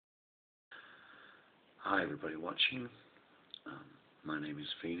Hi everybody watching. My name is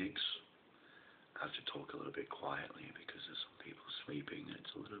Phoenix. I have to talk a little bit quietly because there's some people sleeping and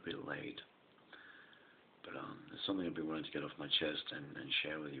it's a little bit late. But there's something I've been wanting to get off my chest and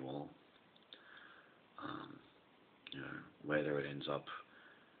share with you all. Whether it ends up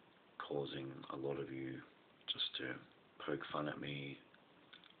causing a lot of you just to poke fun at me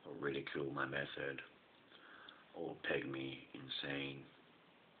or ridicule my method or peg me insane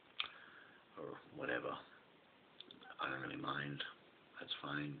or whatever, I don't really mind. That's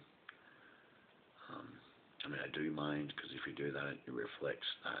fine. I do mind, because if you do that, it reflects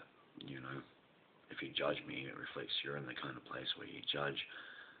that, if you judge me, it reflects you're in the kind of place where you judge.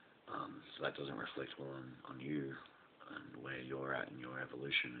 So that doesn't reflect well on you and where you're at in your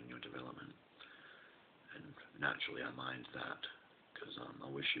evolution and your development. And naturally I mind that, because I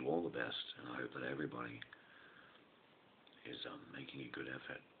wish you all the best, and I hope that everybody is making a good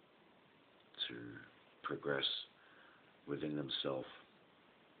effort to progress within themselves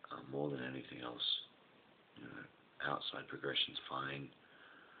more than anything else. Outside progression's fine,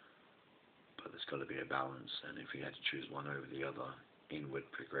 but there's got to be a balance, and if you had to choose one over the other, inward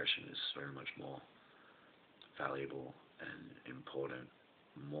progression is so much more valuable and important,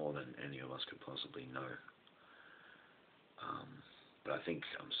 more than any of us could possibly know. But I think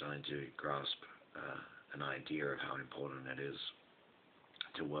I'm starting to grasp an idea of how important it is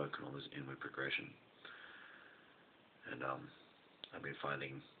to work on all this inward progression. And I've been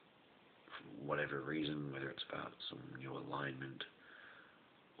finding, for whatever reason, whether it's about some new alignment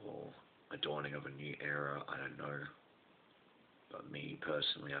or a dawning of a new era, I don't know. But me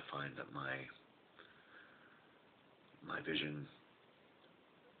personally, I find that my vision,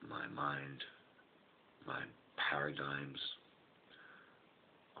 my mind, my paradigms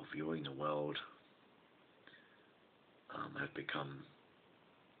of viewing the world have become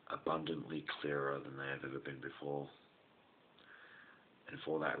abundantly clearer than they have ever been before. And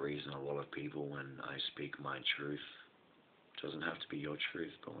for that reason, a lot of people, when I speak my truth, it doesn't have to be your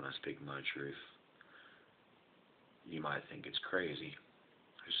truth, but when I speak my truth, you might think it's crazy,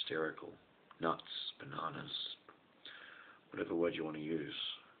 hysterical, nuts, bananas, whatever word you want to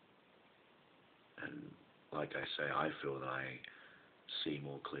use. And like I say, I feel that I see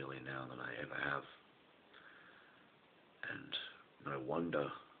more clearly now than I ever have. And no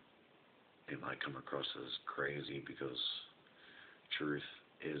wonder it might come across as crazy, because truth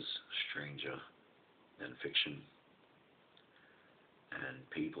is stranger than fiction. And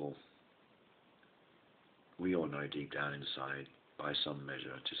people, we all know deep down inside, by some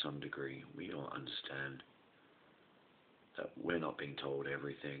measure, to some degree, we all understand that we're not being told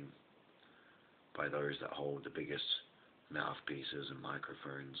everything by those that hold the biggest mouthpieces and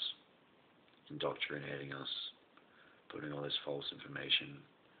microphones, indoctrinating us, putting all this false information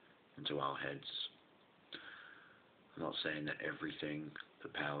into our heads. I'm not saying that everything the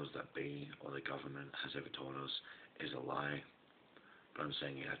powers that be or the government has ever told us is a lie, but I'm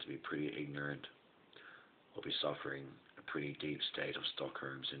saying you have to be pretty ignorant or be suffering a pretty deep state of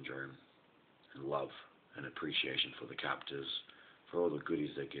Stockholm syndrome and love and appreciation for the captors, for all the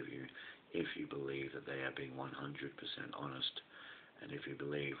goodies they give you, if you believe that they are being 100% honest, and if you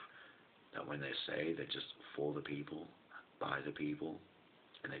believe that when they say they're just for the people, by the people,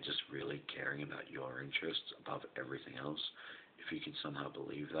 and they're just really caring about your interests above everything else, if you can somehow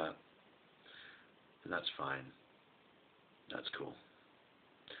believe that, then that's fine. That's cool.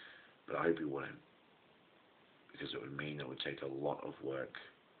 But I hope you wouldn't, because it would mean it would take a lot of work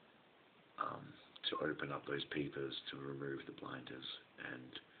to open up those peepers, to remove the blinders.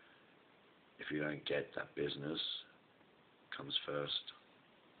 And if you don't get that business comes first,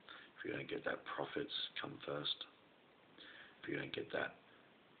 if you don't get that profits come first, if you don't get that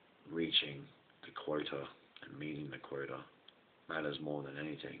reaching the quota and meeting the quota matters more than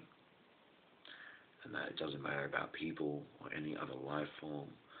anything, and that it doesn't matter about people or any other life form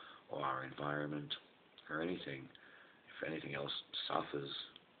or our environment or anything. If anything else suffers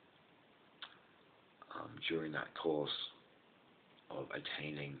during that course of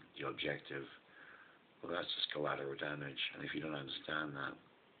attaining the objective, well, that's just collateral damage. And if you don't understand that,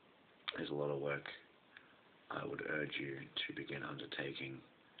 there's a lot of work I would urge you to begin undertaking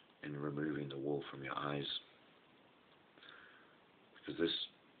in removing the wool from your eyes, because this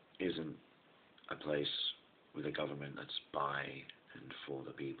isn't a place with a government that's by and for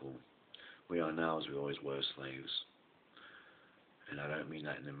the people. We are now, as we always were, slaves. And I don't mean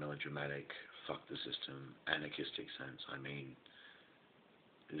that in a melodramatic, fuck the system, anarchistic sense. I mean,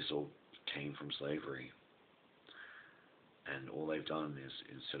 this all came from slavery. And all they've done is,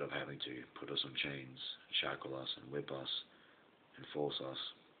 instead of having to put us on chains, shackle us and whip us and force us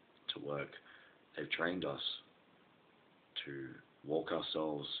to work, They've trained us to walk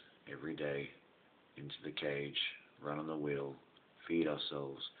ourselves every day into the cage, run on the wheel, feed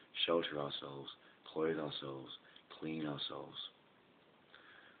ourselves, shelter ourselves, clothe ourselves, clean ourselves.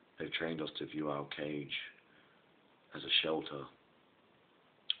 They've trained us to view our cage as a shelter.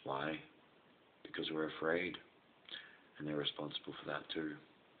 Why? Because we're afraid, and they're responsible for that too.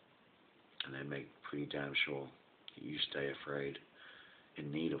 And they make pretty damn sure that you stay afraid,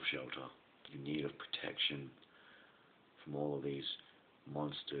 in need of shelter, in need of protection from all of these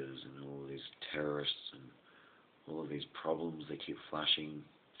monsters and all of these terrorists and all of these problems they keep flashing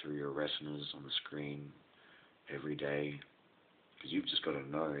through your retinas on the screen every day. Because you've just got to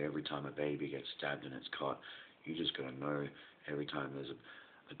know every time a baby gets stabbed in its cot, you just got to know every time there's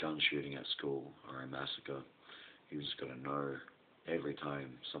a gun shooting at school or a massacre, you just got to know every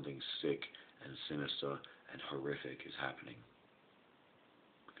time something sick and sinister and horrific is happening.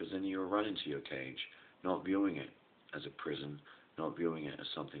 Because then you'll run into your cage, not viewing it as a prison, not viewing it as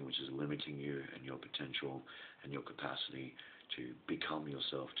something which is limiting you and your potential and your capacity to become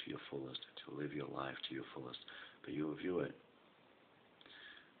yourself to your fullest, to live your life to your fullest, but you will view it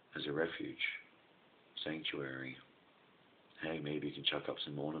as a refuge, sanctuary. Hey, maybe you can chuck up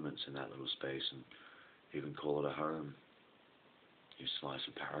some ornaments in that little space and even call it a home. Your slice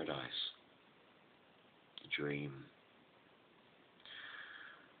of paradise, a dream.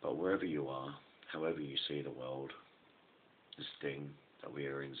 But wherever you are, however you see the world, this thing that we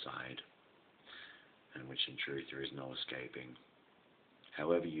are inside, and which in truth there is no escaping,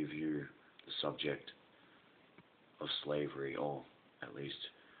 however you view the subject of slavery, or at least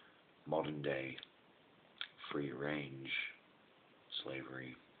modern day free range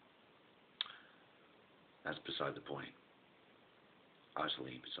slavery, that's beside the point.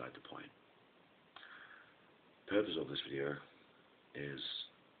 Utterly beside the point. The purpose of this video is,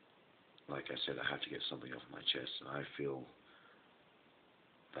 like I said, I have to get something off my chest, and I feel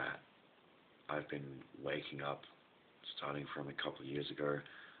that I've been waking up starting from a couple of years ago.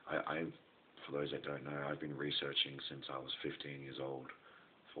 For those that don't know, I've been researching since I was 15 years old,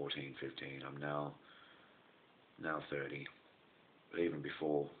 14, 15. I'm now 30, but even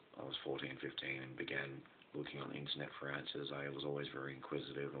before I was 14, 15 and began looking on the internet for answers, I was always very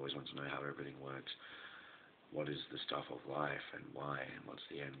inquisitive, always wanted to know how everything works. What is the stuff of life and why, and what's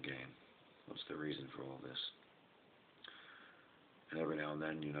the end game? What's the reason for all this? And every now and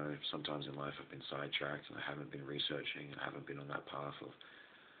then, sometimes in life I've been sidetracked and I haven't been researching and I haven't been on that path of,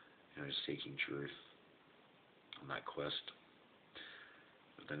 seeking truth, on that quest.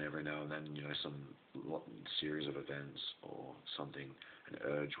 But then every now and then, some series of events or something, an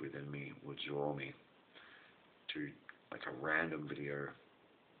urge within me would draw me to like a random video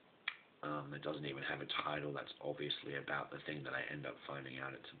that doesn't even have a title that's obviously about the thing that I end up finding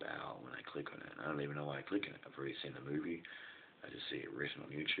out it's about when I click on it. And I don't even know why I click on it. I've already seen the movie. I just see it written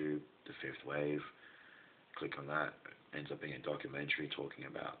on YouTube, The Fifth Wave. Click on that. It ends up being a documentary talking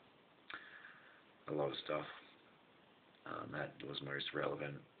about a lot of stuff that was most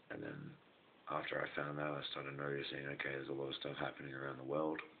relevant. And then after I found that, I started noticing, okay, there's a lot of stuff happening around the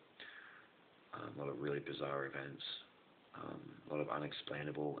world. A lot of really bizarre events. A lot of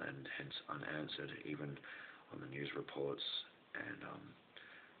unexplainable and hence unanswered, even on the news reports and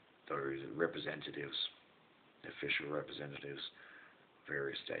those representatives, official representatives,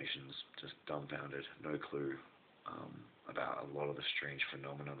 various stations, just dumbfounded, no clue about a lot of the strange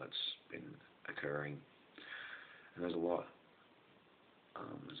phenomena that's been occurring. And there's a lot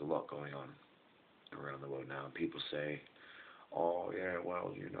going on around the world now. And people say, oh yeah,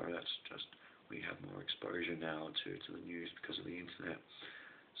 well, that's just, we have more exposure now to the news because of the internet,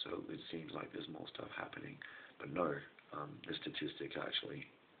 so it seems like there's more stuff happening. But no, the statistics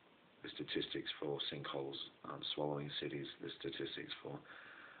for sinkholes swallowing cities, the statistics for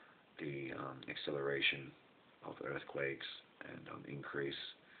the acceleration of earthquakes and increase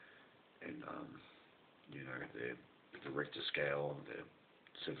in the Richter scale, the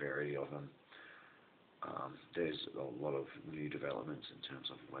severity of them. There's a lot of new developments in terms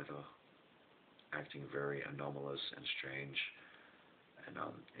of weather acting very anomalous and strange, and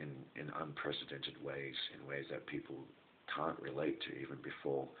in unprecedented ways, in ways that people can't relate to even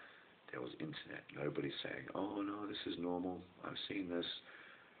before there was internet. Nobody's saying, oh no, this is normal, I've seen this.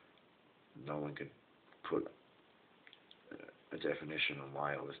 No one could put a definition on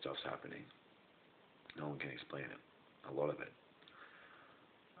why all this stuff's happening. No one can explain it, a lot of it.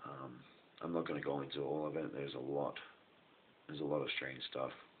 I'm not going to go into all of it. There's a lot of strange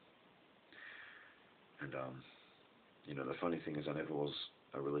stuff. And the funny thing is, I never was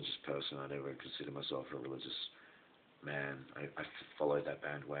a religious person. I never considered myself a religious man, I followed that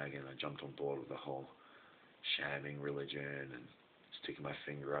bandwagon. I jumped on board with the whole shamming religion and sticking my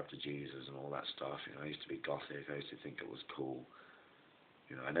finger up to Jesus and all that stuff. I used to be gothic. I used to think it was cool.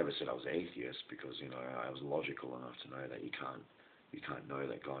 I never said I was atheist because, I was logical enough to know that you can't know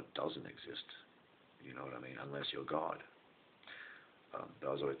that God doesn't exist. You know what I mean? Unless you're God. But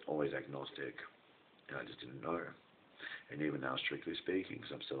I was always agnostic, and I just didn't know. And even now, strictly speaking,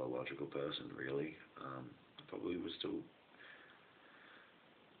 because I'm still a logical person, really, I probably would still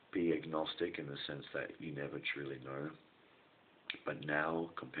be agnostic in the sense that you never truly know. But now,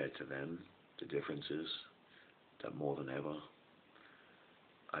 compared to then, the difference is that more than ever,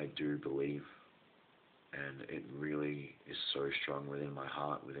 I do believe, and it really is so strong within my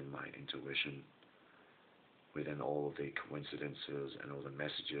heart, within my intuition, within all of the coincidences and all the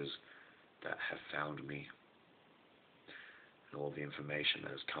messages that have found me, and all the information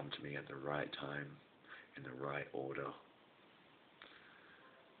that has come to me at the right time, in the right order,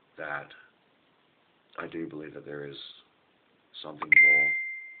 that I do believe that there is something more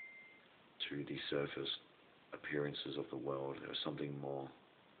to the surface appearances of the world. There is something more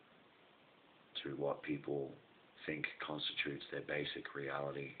to what people think constitutes their basic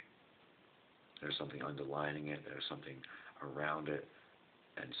reality. There's something underlining it, there's something around it,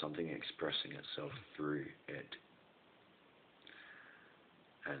 and something expressing itself through it.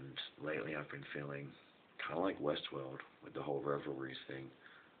 And lately I've been feeling kind of like Westworld with the whole revelries thing.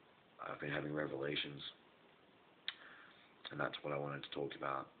 I've been having revelations, and that's what I wanted to talk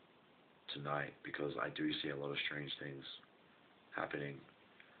about tonight, because I do see a lot of strange things happening,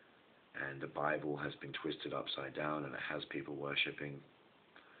 and the Bible has been twisted upside down, and it has people worshipping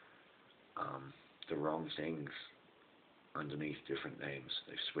the wrong things underneath different names.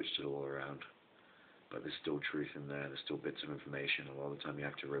 They've switched it all around, but there's still truth in there. There's still bits of information. A lot of the time you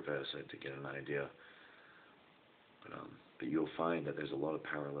have to reverse it to get an idea. But you'll find that there's a lot of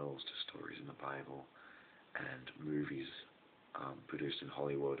parallels to stories in the Bible and movies produced in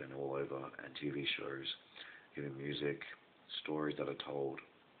Hollywood and all over, and TV shows, even music, stories that are told.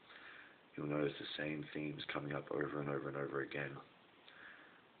 You'll notice the same themes coming up over and over and over again.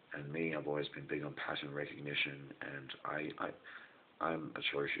 And me, I've always been big on pattern recognition, and I'm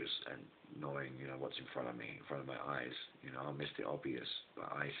atrocious at knowing, what's in front of me, in front of my eyes. I'll miss the obvious,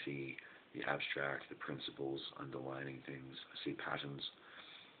 but I see the abstract, the principles underlining things. I see patterns.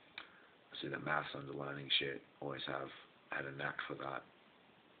 I see that maths underlining shit. Always have had a knack for that.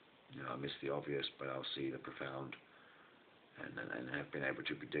 I miss the obvious, but I'll see the profound, and have been able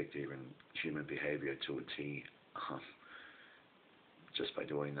to predict even human behavior to a T. Just by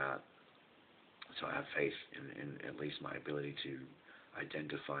doing that. So I have faith in at least my ability to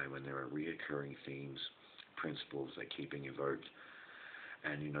identify when there are reoccurring themes, principles that keep being evoked.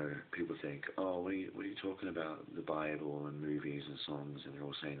 And people think, oh, what are you talking about? The Bible and movies and songs, and they're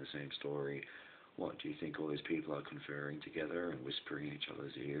all saying the same story. What, do you think all these people are conferring together and whispering in each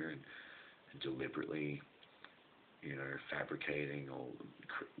other's ear and deliberately, fabricating or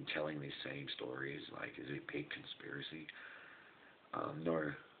telling these same stories? Like, is it a big conspiracy?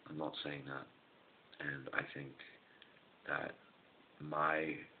 No, I'm not saying that. And I think that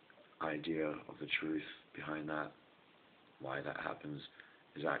my idea of the truth behind that, why that happens,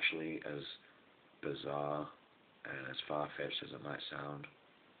 is actually as bizarre and as far-fetched as it might sound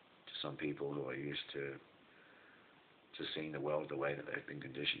to some people who are used to seeing the world the way that they've been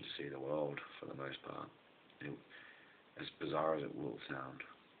conditioned to see the world for the most part. As bizarre as it will sound,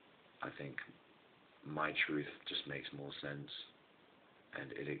 I think my truth just makes more sense. And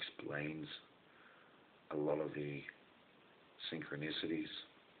it explains a lot of the synchronicities,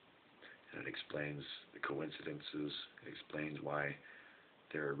 and it explains the coincidences. It explains why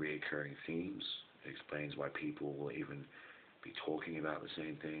there are reoccurring themes. It explains why people will even be talking about the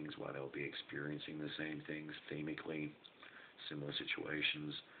same things, why they'll be experiencing the same things themically, similar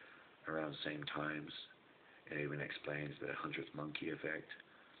situations around the same times. It even explains the 100th monkey effect,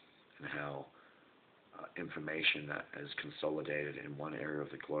 and how information that is consolidated in one area of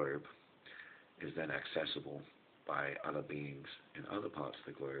the globe is then accessible by other beings in other parts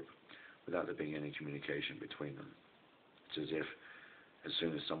of the globe without there being any communication between them. It's as if as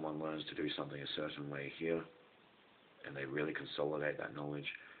soon as someone learns to do something a certain way here, and they really consolidate that knowledge,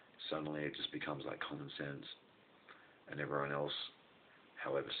 suddenly it just becomes like common sense, and everyone else,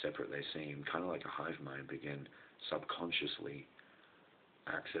 however separate they seem, kind of like a hive mind, begin subconsciously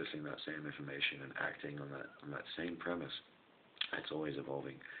accessing that same information and acting on that same premise. It's always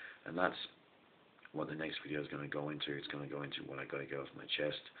evolving, and that's what the next video is going to go into. It's going to go into what I got to get off my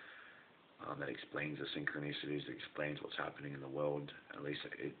chest. That explains the synchronicities. It explains what's happening in the world. At least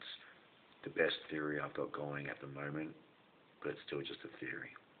it's the best theory I've got going at the moment, but it's still just a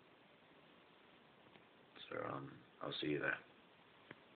theory. So I'll see you there.